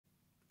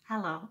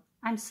Hello,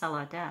 I'm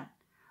Saladette.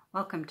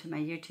 Welcome to my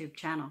YouTube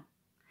channel.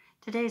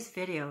 Today's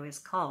video is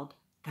called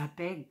The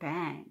Big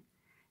Bang.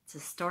 It's a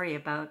story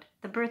about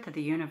the birth of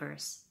the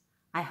universe.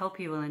 I hope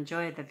you will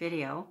enjoy the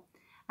video.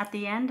 At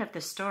the end of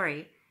the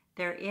story,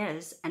 there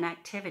is an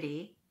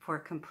activity for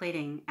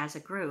completing as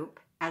a group,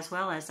 as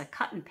well as a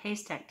cut and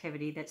paste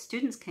activity that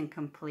students can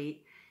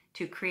complete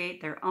to create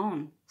their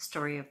own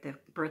story of the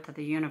birth of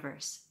the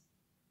universe.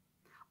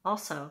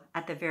 Also,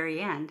 at the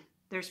very end,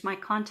 there's my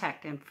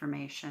contact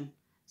information.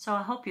 So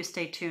I hope you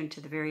stay tuned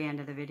to the very end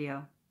of the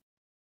video.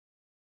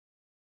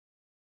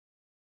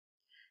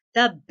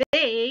 The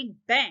Big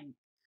Bang,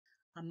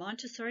 a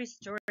Montessori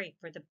story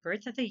for the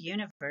birth of the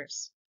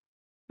universe.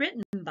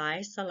 Written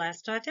by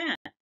Celeste Audin,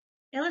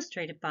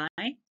 illustrated by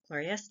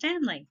Gloria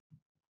Stanley.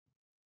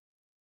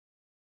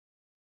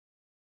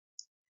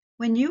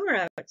 When you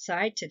were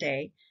outside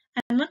today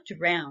and looked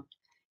around,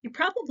 you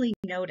probably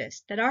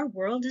noticed that our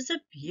world is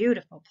a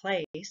beautiful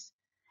place.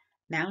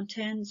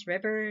 Mountains,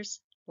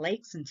 rivers,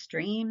 lakes and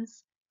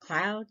streams,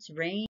 clouds,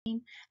 rain,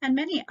 and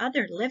many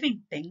other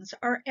living things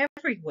are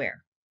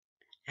everywhere.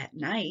 At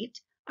night,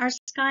 our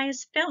sky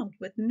is filled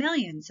with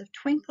millions of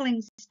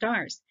twinkling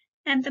stars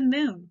and the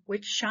moon,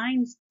 which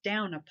shines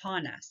down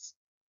upon us.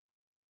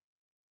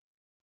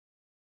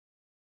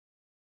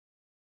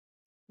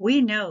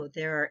 We know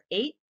there are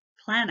 8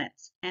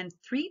 planets and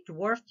 3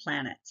 dwarf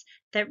planets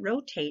that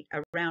rotate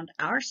around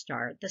our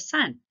star, the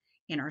Sun,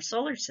 in our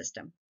solar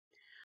system.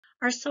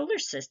 Our solar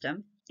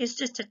system is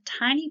just a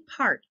tiny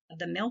part of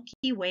the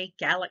Milky Way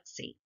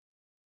galaxy.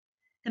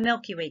 The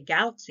Milky Way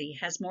galaxy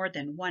has more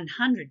than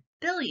 100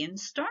 billion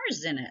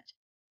stars in it.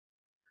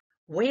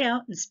 Way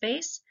out in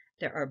space,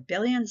 there are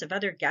billions of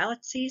other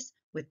galaxies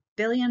with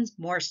billions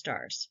more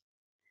stars.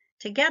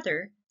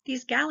 Together,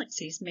 these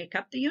galaxies make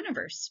up the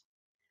universe.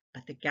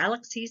 But the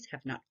galaxies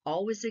have not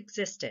always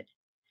existed.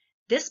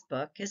 This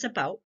book is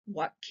about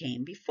what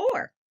came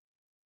before.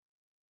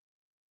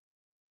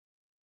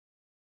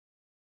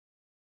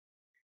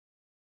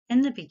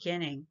 In the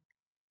beginning,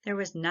 there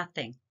was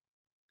nothing.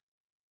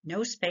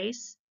 No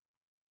space,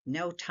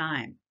 no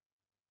time.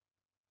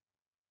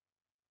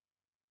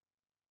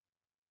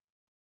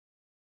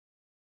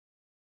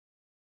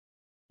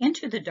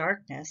 Into the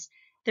darkness,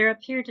 there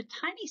appeared a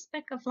tiny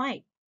speck of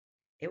light.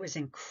 It was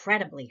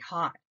incredibly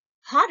hot,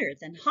 hotter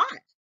than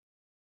hot.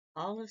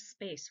 All of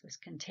space was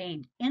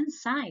contained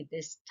inside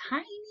this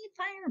tiny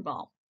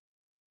fireball.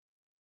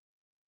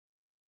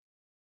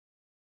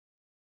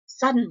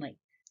 Suddenly,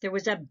 there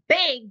was a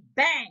big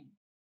bang.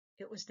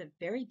 It was the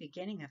very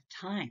beginning of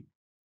time.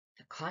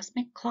 The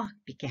cosmic clock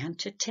began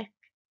to tick,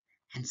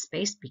 and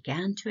space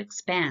began to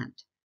expand.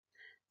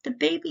 The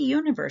baby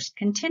universe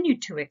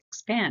continued to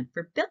expand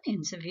for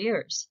billions of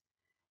years.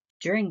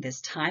 During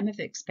this time of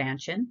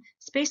expansion,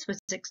 space was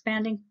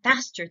expanding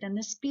faster than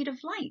the speed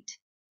of light.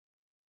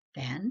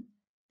 Then,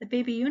 the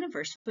baby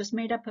universe was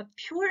made up of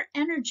pure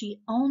energy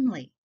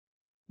only.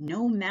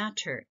 No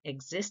matter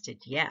existed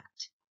yet.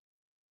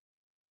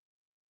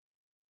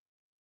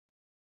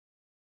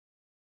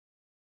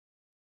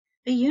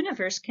 The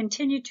universe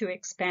continued to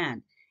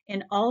expand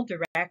in all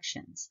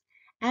directions.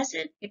 As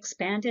it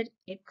expanded,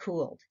 it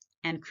cooled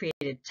and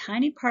created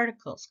tiny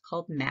particles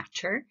called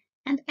matter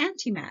and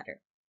antimatter.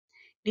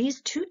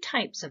 These two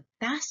types of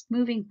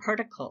fast-moving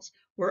particles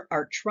were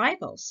arch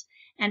rivals,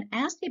 and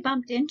as they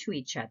bumped into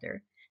each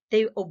other,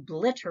 they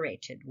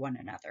obliterated one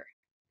another.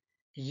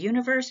 The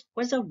universe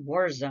was a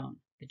war zone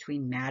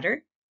between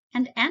matter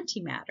and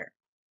antimatter.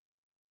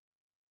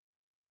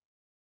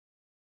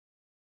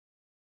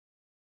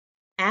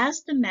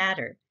 As the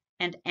matter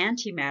and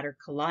antimatter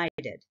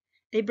collided,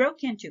 they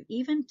broke into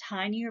even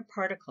tinier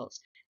particles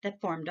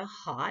that formed a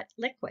hot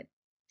liquid.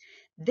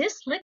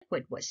 This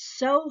liquid was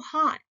so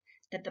hot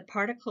that the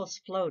particles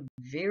flowed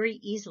very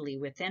easily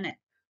within it,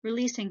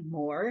 releasing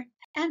more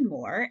and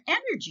more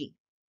energy.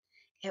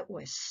 It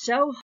was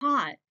so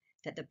hot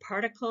that the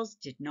particles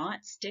did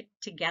not stick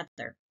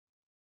together.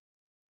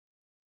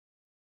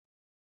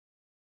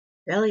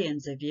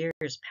 Billions of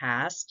years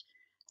passed,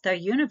 the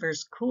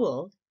universe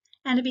cooled,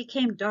 and it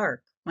became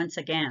dark once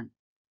again.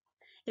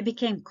 It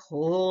became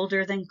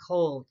colder than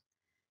cold,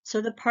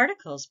 so the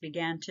particles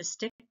began to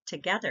stick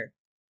together,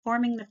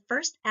 forming the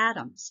first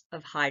atoms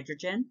of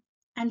hydrogen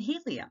and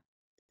helium.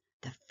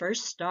 The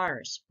first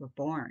stars were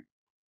born.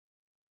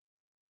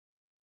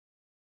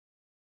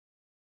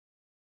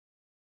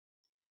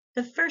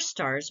 The first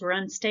stars were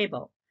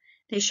unstable.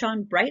 They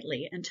shone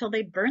brightly until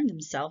they burned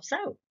themselves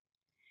out.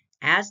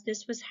 As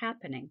this was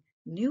happening,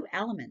 new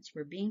elements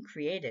were being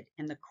created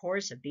in the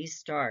cores of these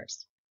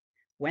stars.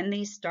 When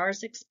these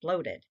stars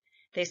exploded,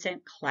 they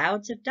sent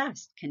clouds of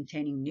dust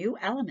containing new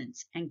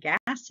elements and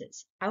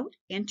gases out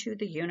into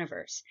the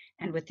universe,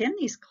 and within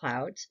these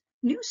clouds,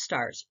 new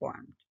stars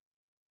formed.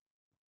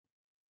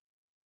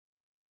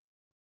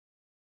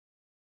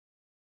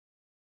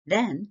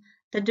 Then,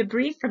 the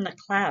debris from the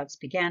clouds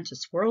began to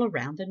swirl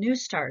around the new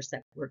stars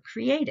that were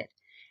created,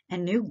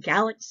 and new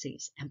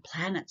galaxies and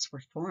planets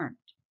were formed.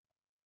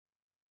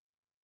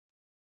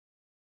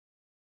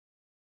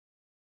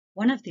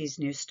 One of these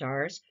new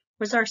stars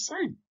was our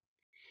sun.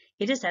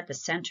 It is at the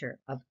center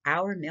of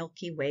our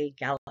Milky Way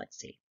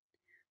galaxy.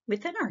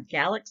 Within our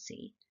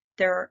galaxy,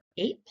 there are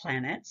 8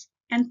 planets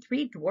and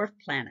 3 dwarf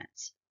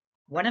planets.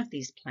 One of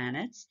these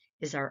planets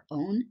is our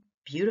own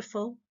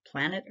beautiful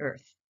planet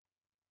Earth.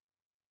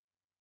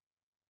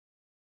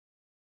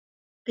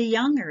 The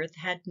young Earth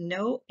had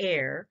no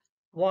air,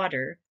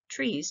 water,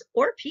 trees,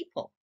 or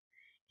people.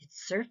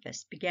 Its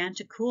surface began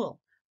to cool,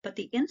 but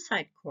the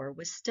inside core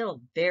was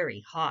still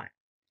very hot.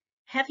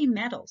 Heavy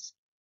metals,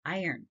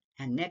 iron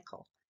and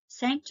nickel,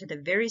 sank to the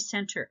very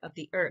center of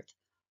the Earth,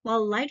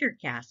 while lighter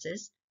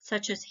gases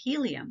such as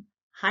helium,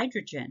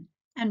 hydrogen,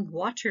 and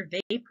water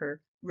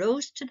vapor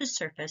rose to the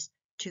surface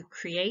to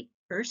create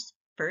Earth's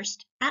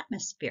first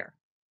atmosphere.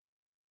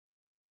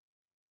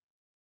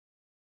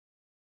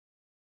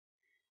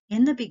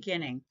 In the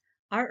beginning,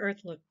 our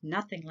Earth looked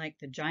nothing like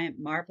the giant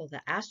marble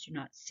that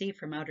astronauts see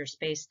from outer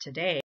space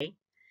today.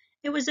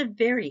 It was a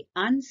very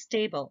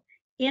unstable,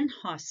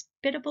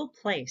 inhospitable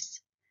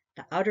place.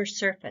 The outer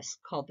surface,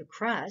 called the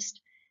crust,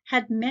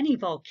 had many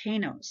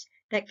volcanoes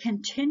that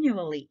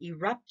continually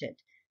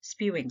erupted,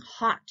 spewing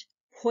hot,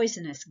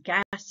 poisonous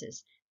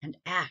gases and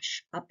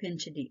ash up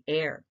into the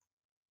air.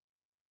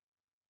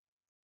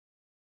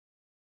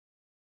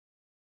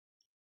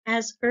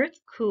 As Earth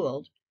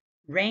cooled,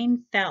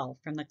 rain fell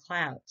from the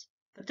clouds,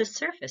 but the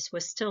surface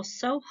was still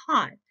so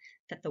hot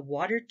that the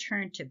water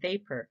turned to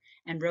vapor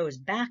and rose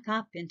back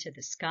up into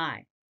the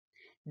sky.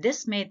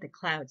 This made the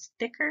clouds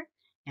thicker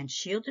and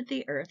shielded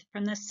the Earth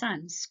from the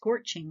sun's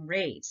scorching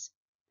rays.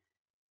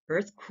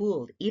 Earth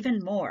cooled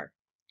even more,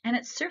 and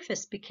its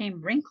surface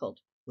became wrinkled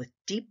with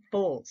deep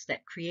folds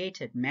that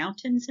created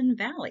mountains and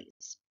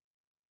valleys.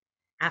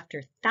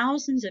 After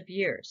thousands of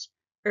years,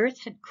 Earth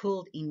had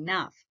cooled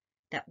enough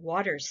that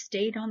water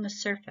stayed on the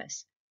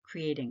surface,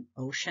 creating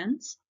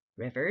oceans,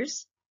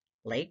 rivers,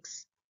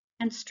 lakes,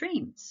 and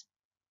streams.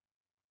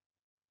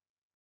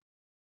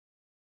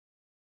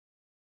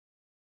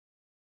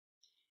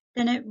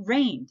 Then it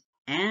rained,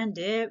 and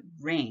it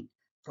rained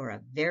for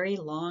a very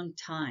long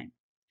time.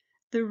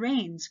 The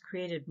rains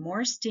created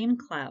more steam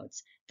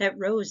clouds that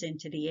rose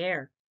into the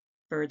air,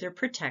 further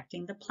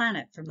protecting the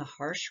planet from the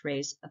harsh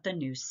rays of the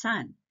new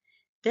sun.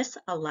 This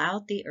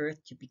allowed the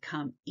Earth to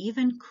become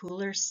even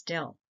cooler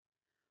still.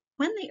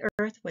 When the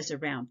Earth was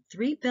around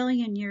 3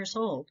 billion years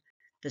old,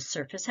 the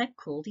surface had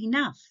cooled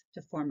enough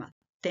to form a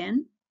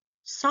thin,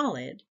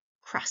 solid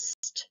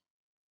crust.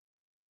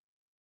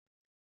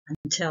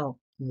 Until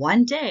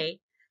one day,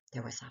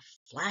 there was a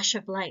flash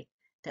of light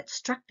that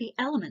struck the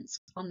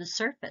elements on the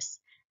surface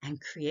and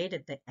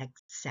created the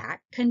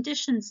exact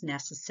conditions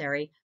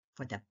necessary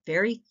for the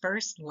very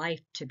first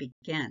life to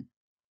begin.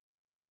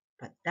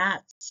 But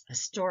that's a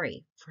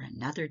story for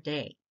another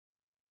day.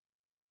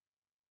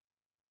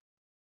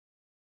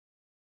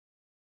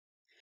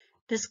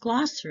 This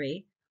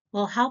glossary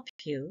will help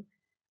you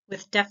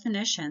with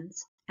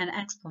definitions and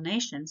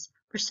explanations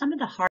for some of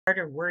the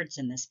harder words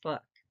in this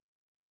book.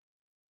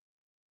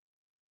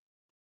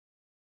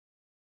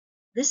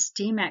 This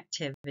STEAM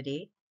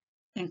activity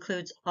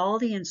includes all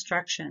the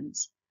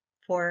instructions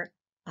for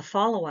a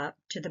follow-up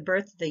to the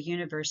Birth of the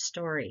Universe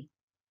story.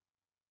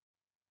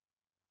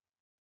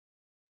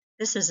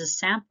 This is a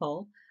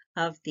sample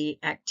of the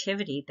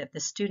activity that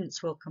the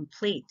students will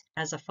complete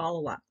as a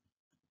follow-up.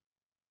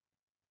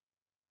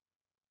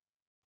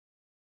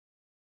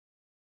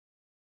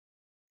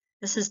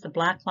 This is the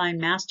black line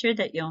master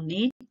that you'll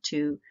need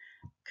to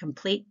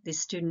complete the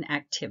student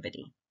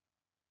activity.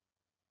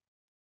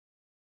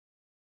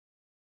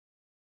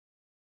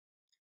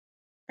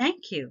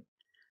 Thank you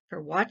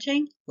for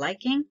watching,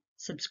 liking,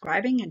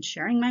 subscribing, and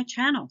sharing my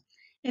channel.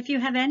 If you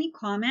have any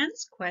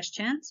comments,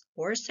 questions,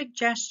 or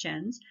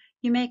suggestions,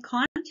 you may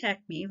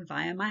contact me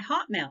via my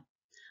Hotmail.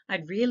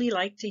 I'd really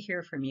like to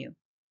hear from you.